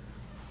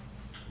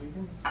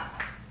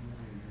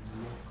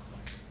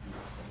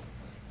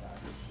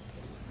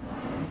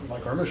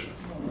 Like our mission.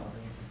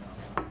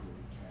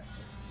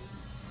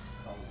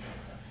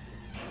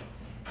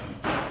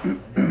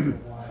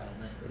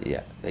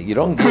 Yeah, you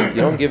don't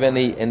give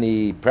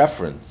any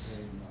preference.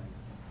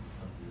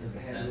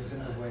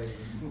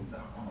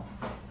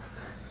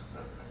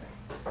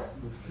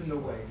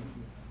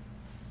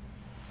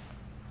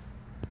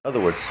 In other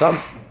words,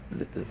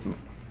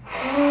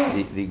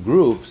 the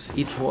groups,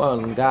 each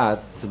one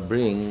got to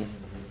bring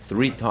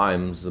 3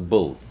 times the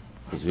bulls.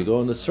 Because we go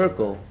in a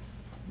circle,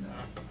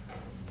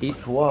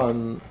 each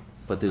one,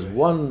 but there's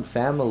one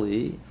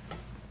family.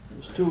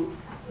 There's two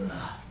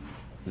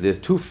There are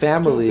two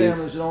families.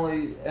 that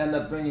only end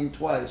up bringing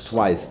twice.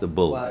 Twice the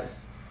bulls. Twice.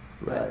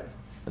 Right.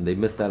 And they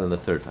missed out on the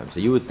third time. So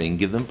you would think,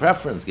 give them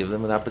preference, give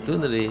them an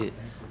opportunity,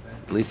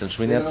 at least in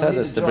Shmini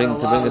Atzeres, to bring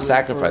a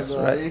sacrifice,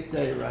 right?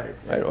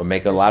 Right, or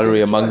make a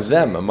lottery amongst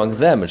them.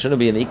 It shouldn't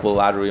be an equal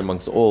lottery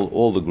amongst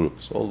all the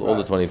groups, all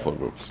the 24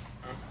 groups.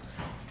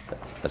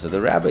 That's what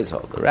the rabbis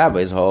hold. The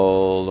rabbis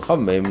hold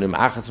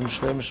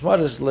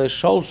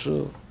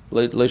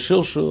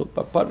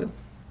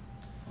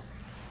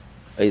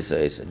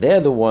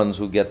they're the ones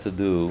who get to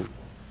do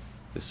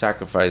the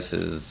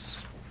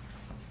sacrifices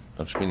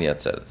on Shmini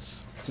Atzeres.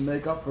 To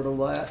make up for the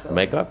last.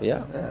 Make up,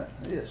 yeah.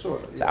 Yeah,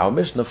 sort of. So our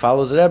Mishnah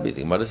follows Rebbe.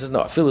 The Gemara says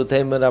no.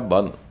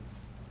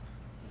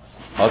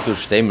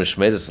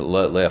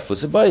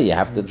 You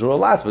have to draw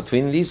lots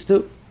between these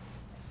two.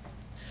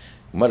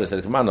 The Gemara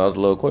says, "Come on,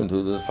 according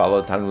to the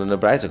follow Tanu in the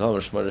Brayso, call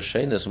Mishmar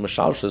Shenis,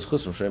 Mishalshus,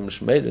 Chusum Shem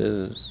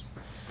Shmeides."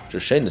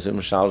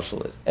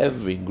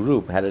 Every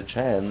group had a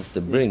chance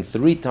to bring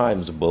 3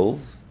 times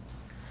bulls,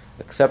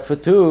 except for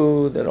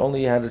 2 that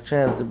only had a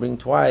chance to bring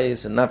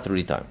twice and not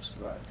 3 times.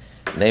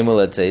 Namely,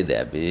 let's say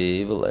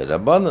Rebbe v'lei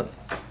Rabbanan.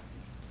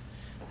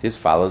 This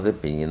follows the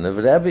opinion of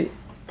Rebbe,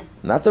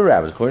 not the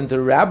rabbis. According to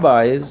the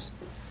rabbis,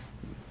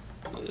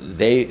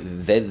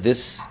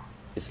 this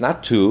it's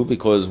not 2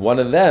 because one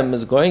of them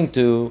is going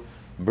to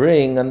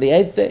bring on the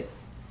 8th day.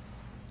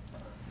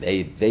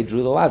 They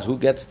drew the lots. Who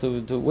gets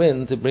to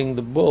win to bring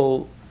the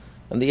bull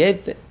on the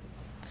 8th day?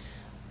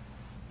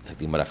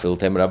 He's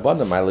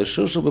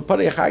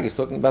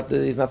talking about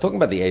he's not talking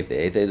about the 8th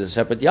day. 8th day is a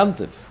separate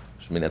yantiv.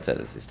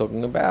 He's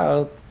talking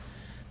about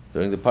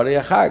during the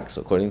Parei HaChag.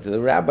 So according to the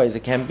rabbis,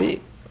 it can't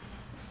be.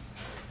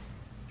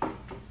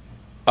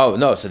 Oh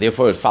no! So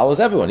therefore, it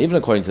follows everyone, even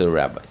according to the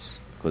rabbis,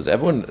 because he's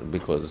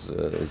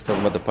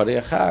talking about the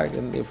Parei HaChag,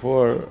 and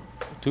therefore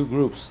 2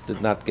 groups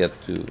did not get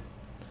to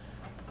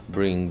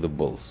bring the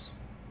bulls.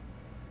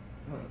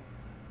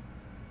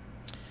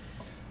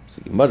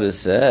 So Gemara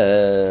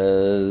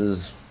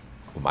says,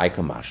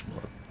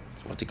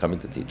 what's he coming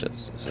to teach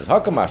us? He says,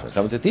 Hakamashma,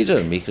 coming to teach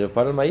us, he's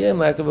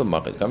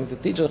coming to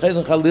teach us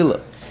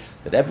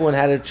that everyone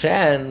had a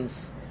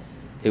chance.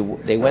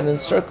 They went in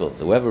circles.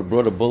 Whoever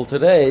brought a bull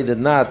today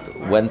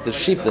went to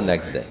sheep the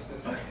next day.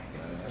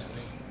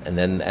 And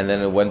then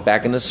it went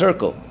back in a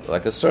circle,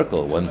 like a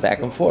circle, went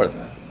back and forth.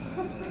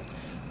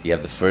 So you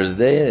have the first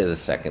day, the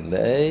second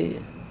day,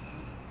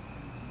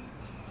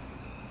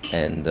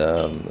 and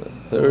the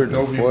third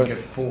and fourth,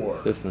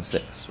 5th and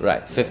 6th.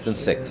 Right, 5th and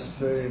 6th.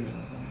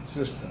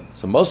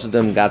 So most of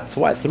them got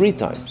 3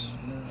 times.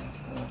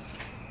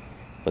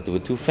 But there were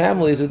 2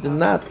 families who did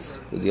not.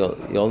 You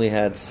only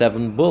had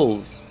 7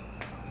 bulls.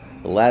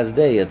 The last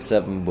day had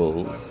 7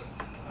 bulls.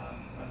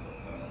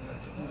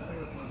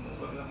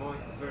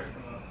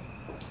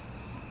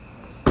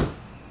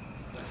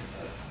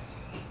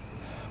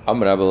 Why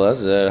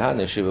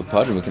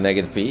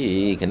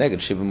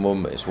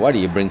do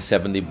you bring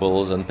 70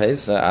 bulls on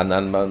Pesach and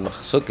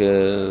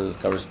Sukkah is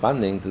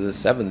corresponding to the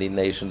 70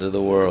 nations of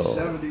the world?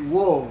 70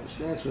 wolves,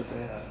 that's what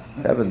they are.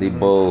 70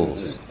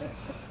 bulls.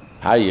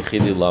 How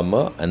Yechidi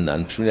Lama, and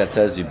on Shmini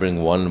Atzeres you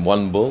bring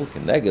one bull.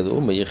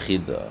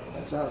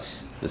 That's us.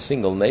 The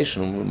single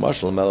nation,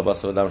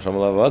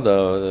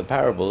 the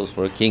parable is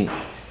for a king.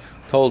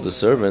 Told the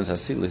servants,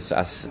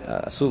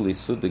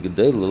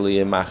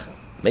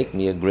 make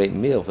me a great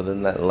meal for the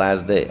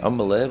last day.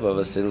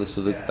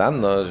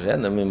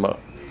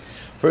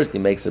 First he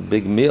makes a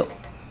big meal.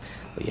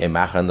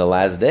 On the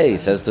last day he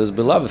says to his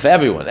beloved, for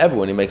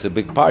everyone he makes a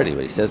big party,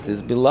 but he says to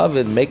his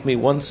beloved, make me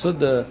one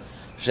suda,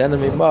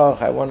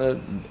 I want to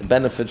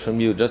benefit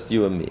from you, just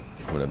you and me.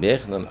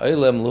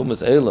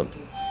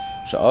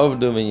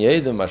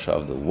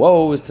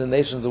 Woe is to the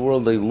nations of the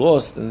world, they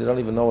lost and they don't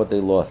even know what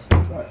they lost.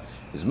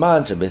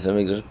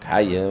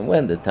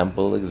 When the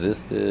temple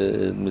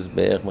existed,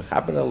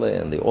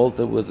 and the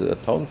altar was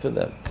atoned for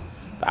them.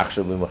 And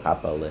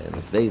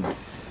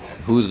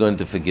who's going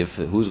to forgive?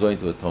 Who's going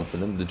to atone for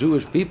them? The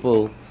Jewish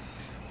people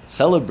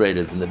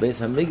celebrated in the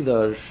Beis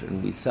Hamikdash,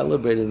 and we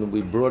celebrated, and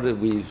we brought it.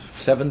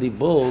 70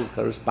 bulls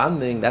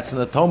corresponding. That's an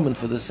atonement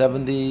for the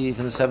 70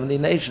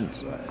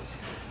 nations.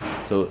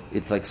 So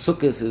it's like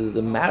Sukkah is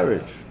the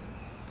marriage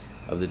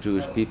of the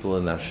Jewish people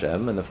and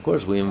Hashem, and of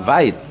course we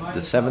invite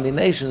the 70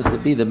 nations to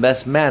be the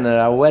best man at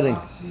our wedding,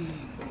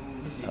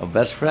 our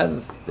best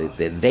friends.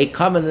 They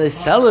come and they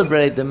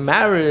celebrate the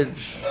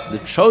marriage, the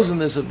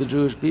chosenness of the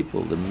Jewish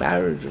people, the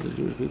marriage of the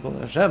Jewish people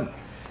and Hashem.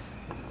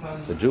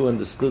 The Jew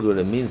understood what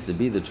it means to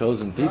be the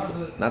chosen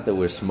people. Not that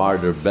we're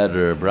smarter,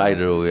 better,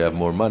 brighter, or we have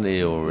more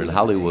money, or we're in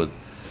Hollywood,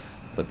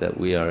 but that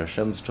we are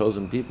Hashem's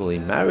chosen people. He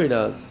married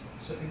us.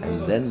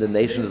 And then the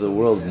nations of the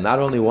world not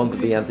only want to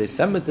be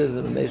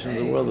anti-Semitism, the nations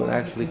of the world will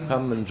actually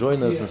come and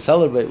join us and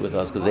celebrate with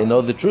us because they know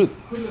the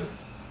truth.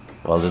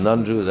 While the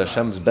non-Jew is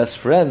Hashem's best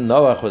friend,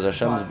 Noach was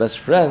Hashem's best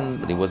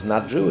friend, but he was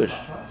not Jewish.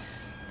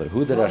 But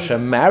who did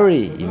Hashem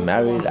marry? He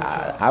married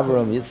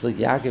Avraham, Yitzchak,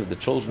 Yaakov, the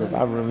children of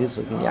Avraham,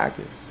 Yitzchak, and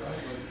Yaakov.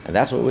 And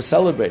that's what we're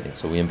celebrating.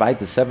 So we invite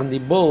the 70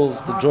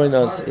 bulls to join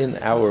us in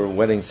our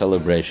wedding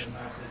celebration.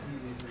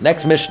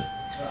 Next mission.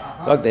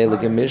 3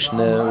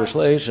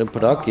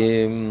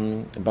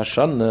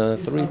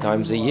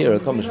 times a year,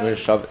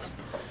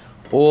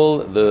 all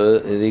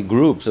the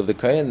groups of the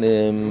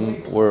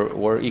Kohanim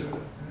were equal.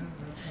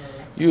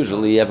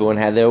 Usually everyone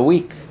had their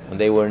week when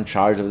they were in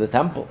charge of the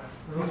temple.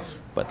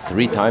 But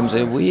 3 times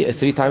a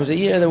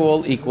year, they were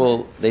all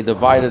equal. They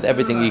divided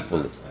everything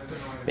equally.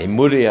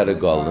 Beimuri had a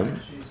golem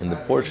in the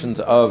portions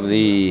of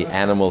the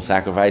animal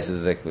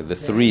sacrifices, like the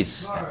 3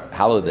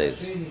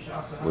 holidays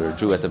where a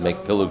Jew had to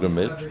make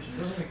pilgrimage.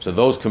 So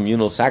those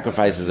communal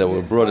sacrifices that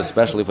were brought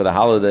especially for the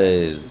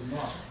holidays,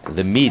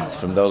 the meat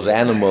from those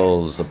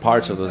animals, the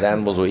parts of those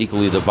animals were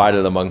equally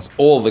divided amongst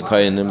all the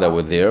Kohanim that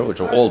were there, which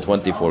were all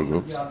 24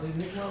 groups.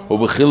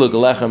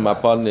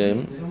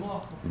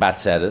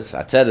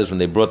 Atzeres, when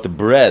they brought the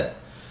bread,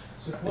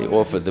 they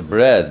offered the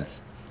bread,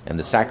 and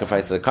the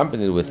sacrifices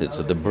accompanied with it,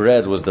 so the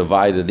bread was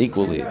divided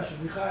equally. The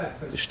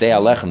shtei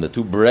alechem, the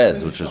 2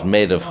 breads, which was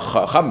made of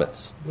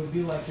chametz,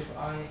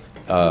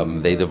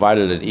 they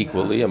divided it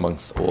equally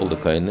amongst all the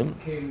kohanim.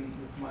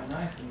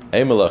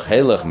 Emelach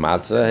helach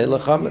matzah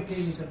helach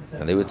chametz,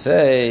 and they would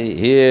say,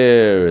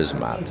 "Here is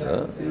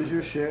matzah. Here's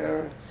your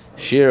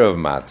share of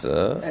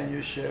matzah, and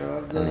your share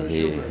of the and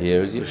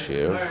here's your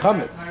share of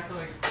chametz."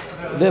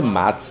 The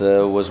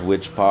matzah was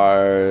which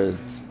part?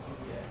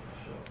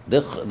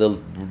 The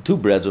 2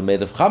 breads were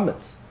made of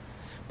chametz,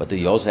 but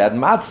they also had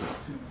matzah.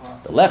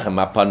 The lechem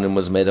apanim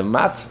was made of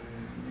matzah.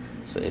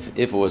 So if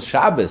it was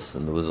Shabbos,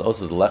 and there was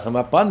also the lechem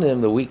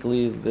apanim, the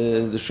weekly,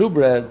 the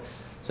shewbread,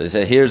 so they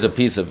said, here's a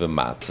piece of a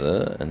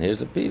matzah, and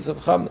here's a piece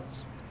of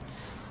chametz,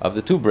 of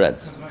the 2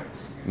 breads.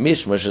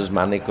 Mishmash is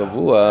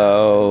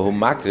manikavua hu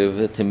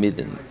makriv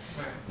timidin.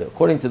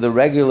 According to the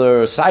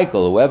regular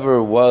cycle,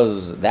 whoever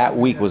was that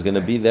week was going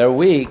to be their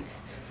week,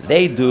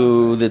 they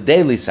do the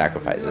daily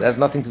sacrifices. It has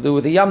nothing to do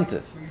with the Yom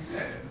Tov.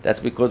 That's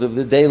because of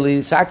the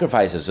daily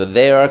sacrifices. So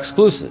they are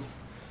exclusive.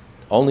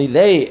 Only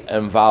they are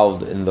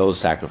involved in those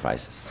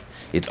sacrifices.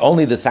 It's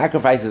only the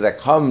sacrifices that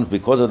come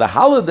because of the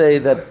holiday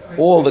that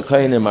all the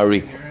Kohanim are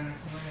equal.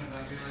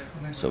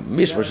 So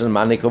Mishmash and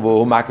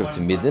Manikabu Makav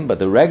Timidim, but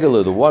the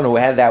regular, the one who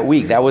had that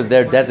week, that was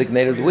their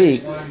designated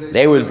week,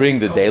 they would bring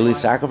the daily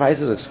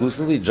sacrifices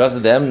exclusively,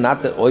 just them,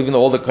 not the, or even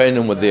all the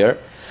Kohanim were there.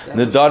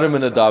 Nedarim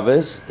and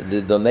Nedavis,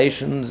 the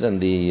donations and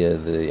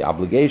the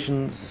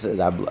obligations,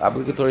 the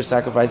obligatory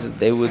sacrifices,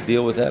 they would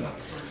deal with that.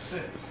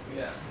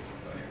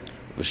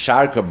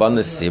 Shar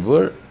Karbanis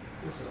Sibur,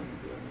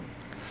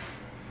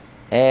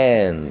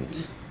 and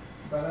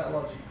by that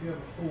logic, if you have a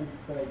full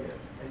beggar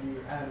and you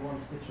add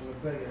 1 stitch on the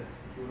beggar,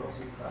 you would also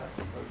be fat.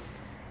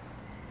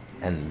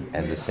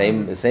 and the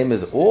same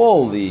as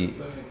all the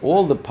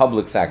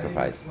public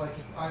sacrifice,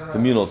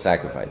 communal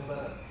sacrifice,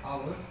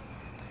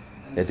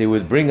 that they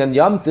would bring on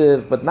Yom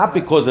Tov, but not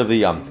because of the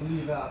Yom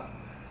Tov.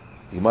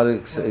 You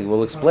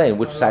will explain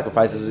which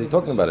sacrifices he's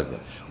talking about.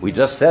 We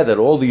just said that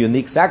all the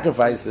unique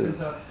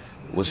sacrifices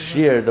was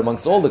shared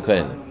amongst all the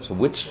Kohanim. So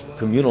which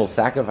communal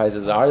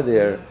sacrifices are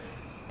there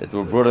that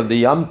were brought on the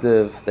Yom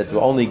Tov that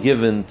were only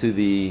given to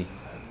the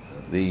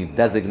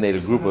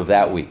designated group of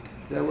that week?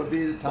 That would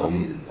be the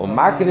Talmud.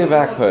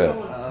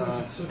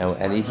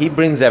 And he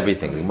brings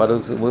everything.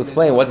 We'll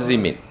explain what does he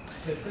mean.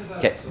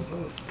 Okay.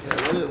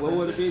 What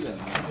would it be then?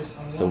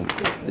 So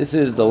this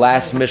is the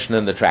last mission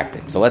in the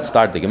tractate. So let's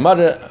start the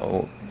Gemara,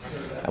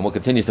 and we'll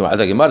continue tomorrow.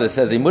 The Gemara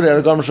says, "What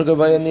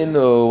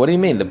do you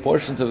mean? The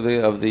portions of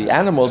the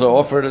animals are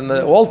offered in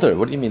the altar.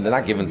 What do you mean? They're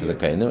not given to the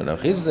Kohanim."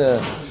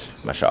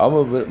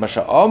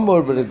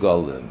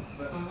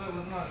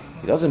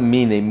 It doesn't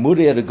mean a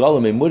muri at a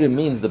golem. A muri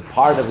means the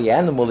part of the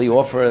animal they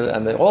offer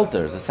on the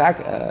altar.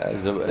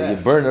 You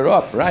burn it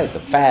up, right? The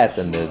fat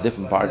and the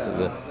different parts of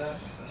the.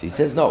 So he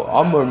says, no.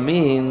 Amur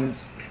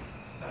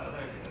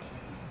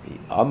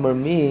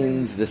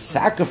means the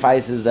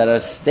sacrifices that are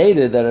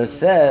stated, that are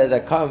said,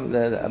 that come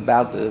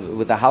about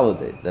with the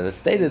holiday, that are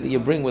stated that you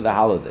bring with the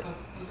holiday.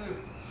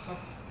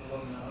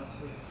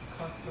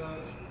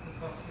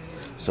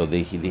 So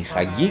the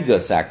Chagiga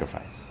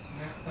sacrifice,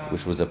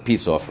 which was a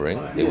peace offering,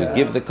 they would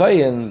give the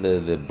kohen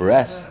the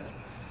breast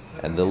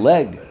and the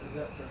leg,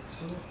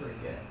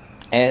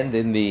 and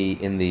in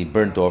the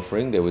burnt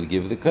offering they would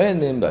give the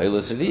kohenim the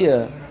oilas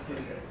aliyah,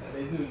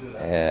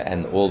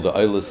 and all the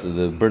oilas of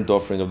the burnt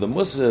offering of the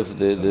musaf,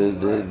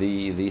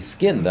 the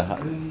skin, the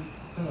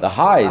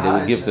hide they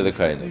would give to the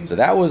kohenim. So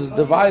that was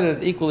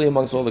divided equally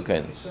amongst all the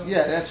kohenim.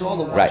 Yeah, that's all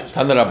the Right.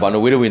 Tanur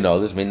Rabbanu, where do we know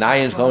this? Where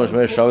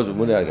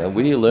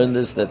do you learn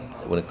this? That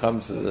when it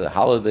comes to the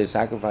holiday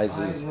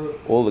sacrifices,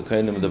 all the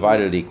kohenim are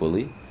divided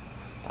equally.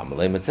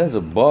 It says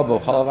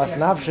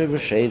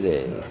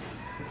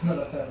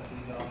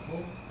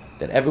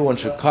that everyone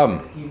should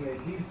come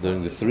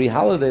during the 3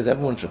 holidays.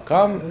 Everyone should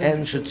come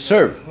and should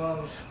serve.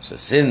 So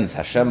since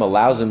Hashem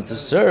allows him to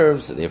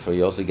serve, so therefore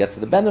he also gets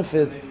the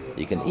benefit.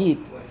 He can eat,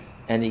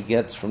 and he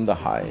gets from the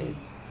hide.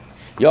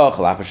 You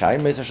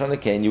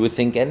would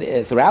think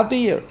throughout the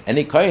year,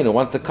 any kohen who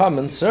wants to come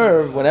and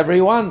serve whenever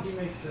he wants,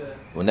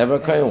 Whenever a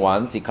kohen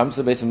wants, he comes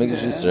to the base of Mikdash,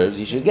 he serves,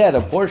 he should get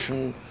a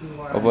portion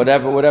of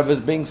whatever is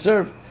being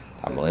served.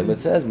 It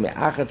says, one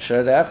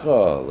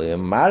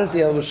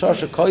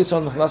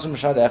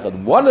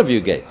of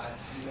you gates.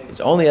 It's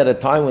only at a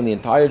time when the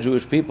entire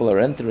Jewish people are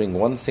entering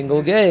one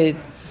single gate.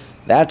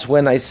 That's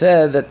when I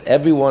said that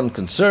everyone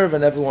can serve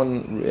and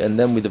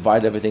then we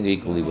divide everything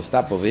equally. We'll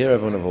stop over here.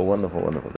 Everyone have a wonderful, wonderful day.